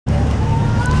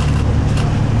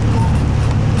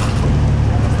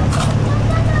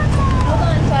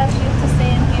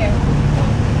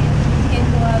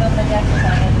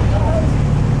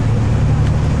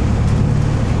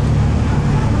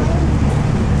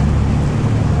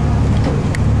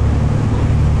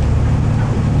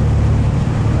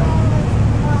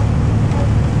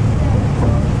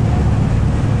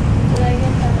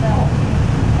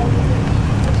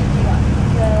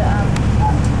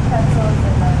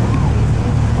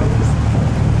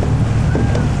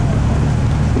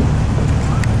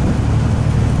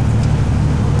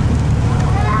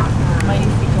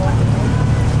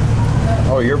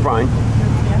fine.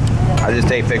 I just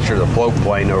take pictures of the float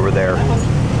plane over there.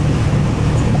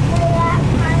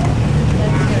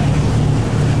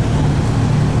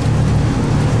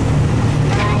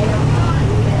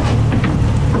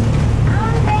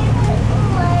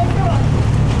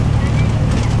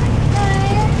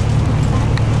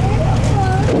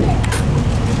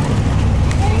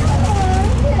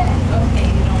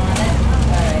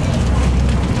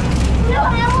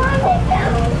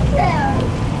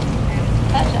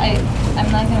 I'm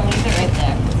not going to leave it right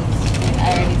there. I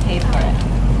already paid for it.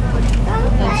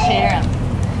 Let's share them.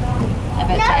 I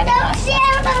bet Johnny wants them.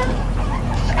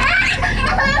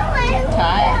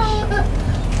 Tosh.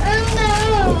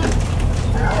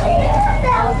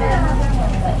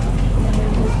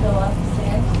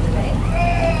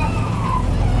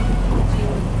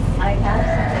 I have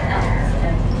something else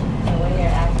and the way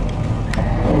you're acting.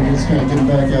 We're just kind of getting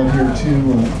back out here to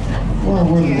well,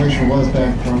 where the glacier was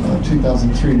back from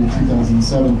 2003 to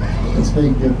 2007. This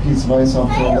big piece of ice off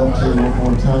to our left here one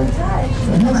more time.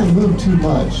 It hasn't moved too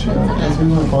much. As we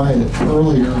went by it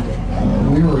earlier,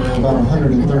 we were about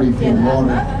 130 feet of water,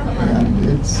 and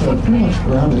it's pretty much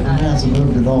grounded. It hasn't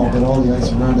moved at all, but all the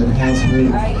ice around it has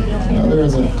moved. There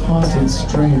is a constant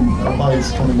stream of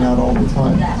ice coming out all the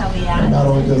time. And not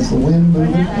only does the wind move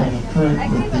it and the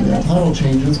current with the tidal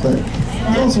changes, but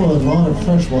there's also a lot of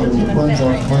fresh water that runs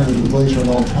off the the glacier at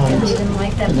all times,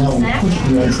 and that will push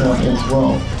the ice out as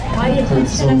well.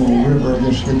 Creates its own little river, I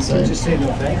guess you could say.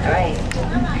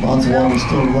 Lots of water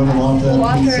still running off that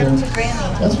piece there.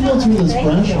 As we go through this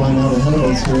branch line out ahead of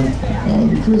us here,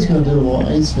 the crew's going to do a little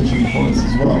ice fishing for us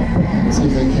as well. And see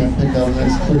if they can't pick out a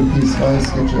nice clear piece of ice,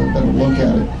 get you a better look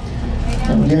at it.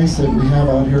 The ice that we have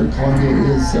out here at Columbia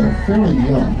is fairly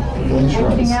young, glacier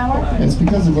ice. And it's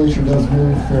because the glacier does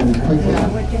move fairly quickly.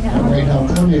 Right now,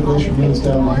 Columbia Glacier moves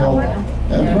down the hill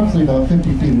at roughly about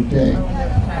 50 feet a day.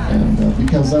 And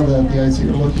because of that, the ice that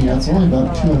you're looking at is only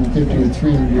about 250 to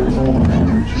 300 years old on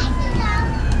average.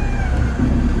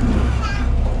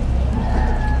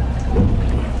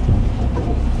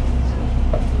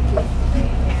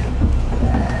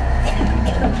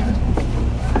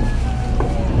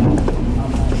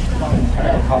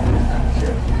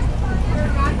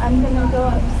 I'm gonna go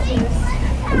upstairs.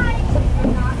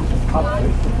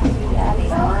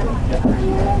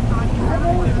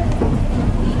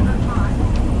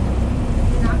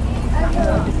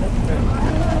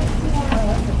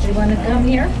 Do you want to come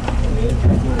here?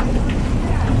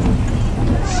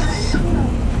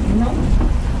 No?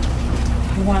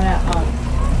 You want a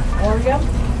Oreo?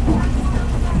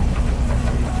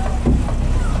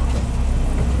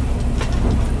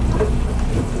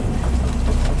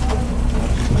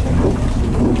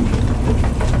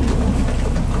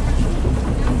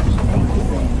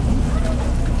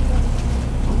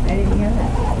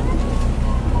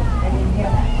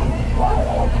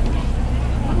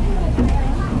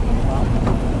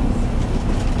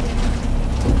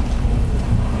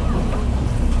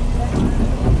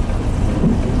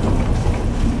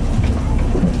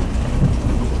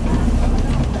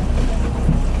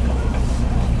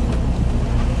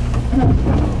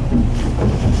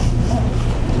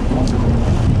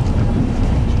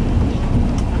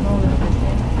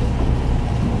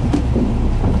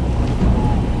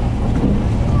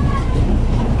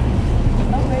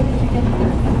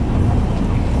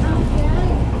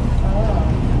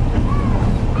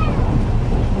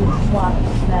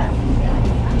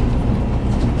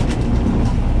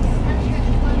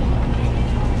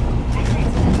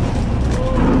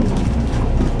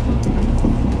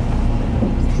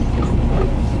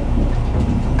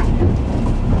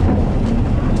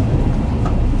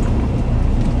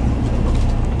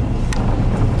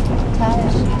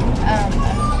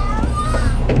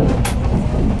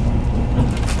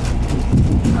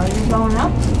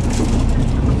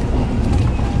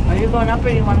 Going up, or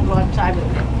do you want to go outside with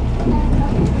me?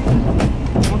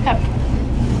 Okay.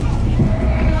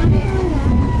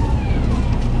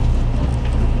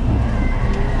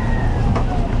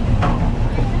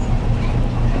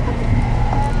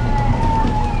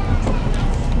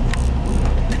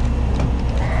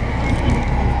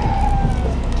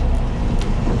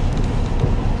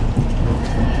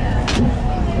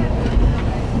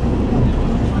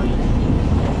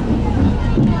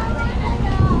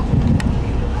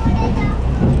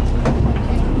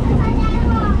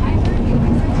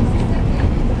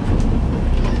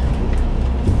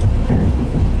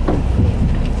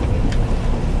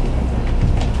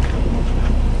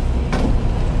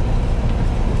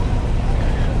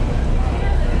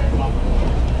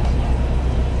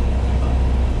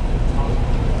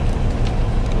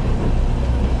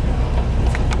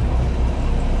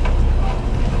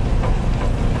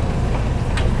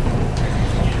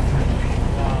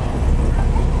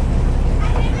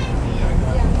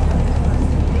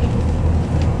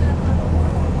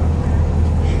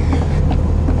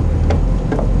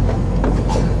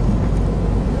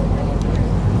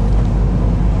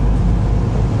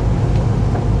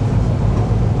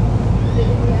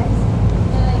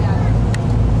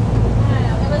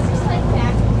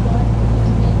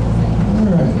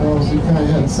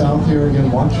 south here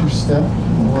again. Watch your step.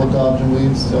 A little dodge and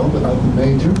weave still, but nothing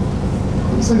major.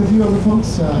 Looks like a few other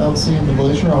folks out seeing the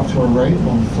glacier off to our right.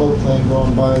 Little float plane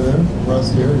going by there.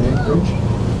 Russ here in Anchorage.